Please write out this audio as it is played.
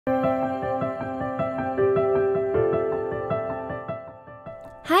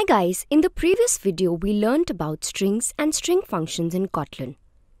Hi guys, in the previous video we learnt about strings and string functions in Kotlin.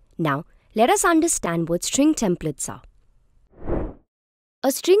 Now let us understand what string templates are. A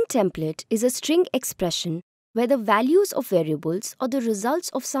string template is a string expression where the values of variables or the results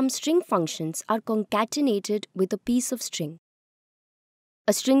of some string functions are concatenated with a piece of string.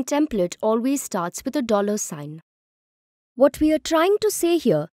 A string template always starts with a $sign. What we are trying to say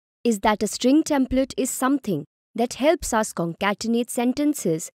here is that a string template is something that helps us concatenate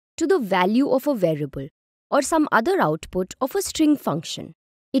sentences to the value of a variable or some other output of a string function.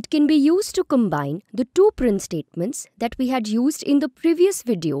 It can be used to combine the two print statements that we had used in the previous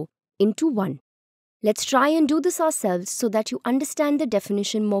video into one. Let's try and do this ourselves so that you understand the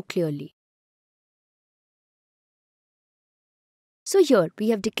definition more clearly. So here we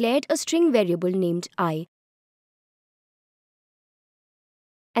have declared a string variable named I,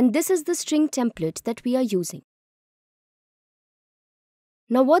 and this is the string template that we are using.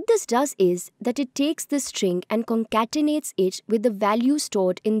 Now what this does is that it takes this string and concatenates it with the value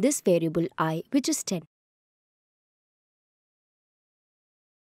stored in this variable I, which is 10.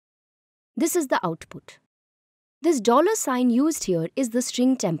 This is the output. This $sign used here is the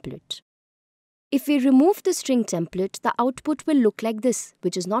string template. If we remove the string template, the output will look like this,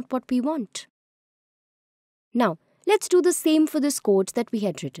 which is not what we want. Now, let's do the same for this code that we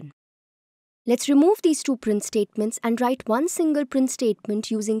had written. Let's remove these two print statements and write one single print statement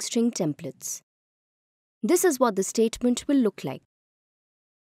using string templates. This is what the statement will look like.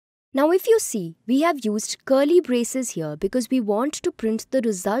 Now if you see, we have used curly braces here because we want to print the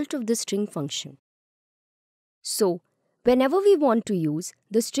result of the string function. So, whenever we want to use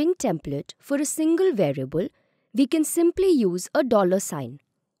the string template for a single variable, we can simply use a $sign.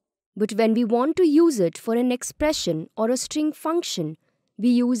 But when we want to use it for an expression or a string function, we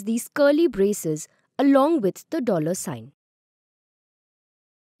use these curly braces along with the $sign.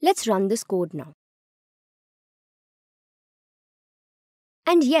 Let's run this code now.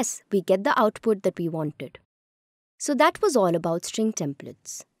 And yes, we get the output that we wanted. So that was all about string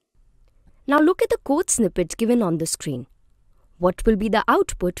templates. Now look at the code snippet given on the screen. What will be the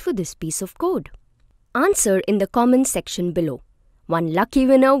output for this piece of code? Answer in the comments section below. One lucky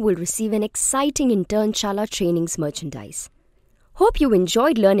winner will receive an exciting Internshala Trainings merchandise. Hope you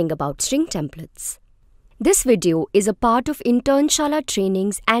enjoyed learning about string templates. This video is a part of Internshala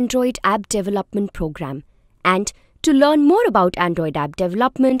Trainings Android App Development Program. And to learn more about Android app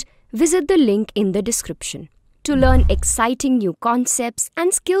development, visit the link in the description. To learn exciting new concepts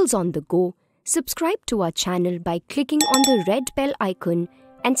and skills on the go, subscribe to our channel by clicking on the red bell icon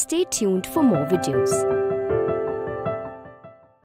and stay tuned for more videos.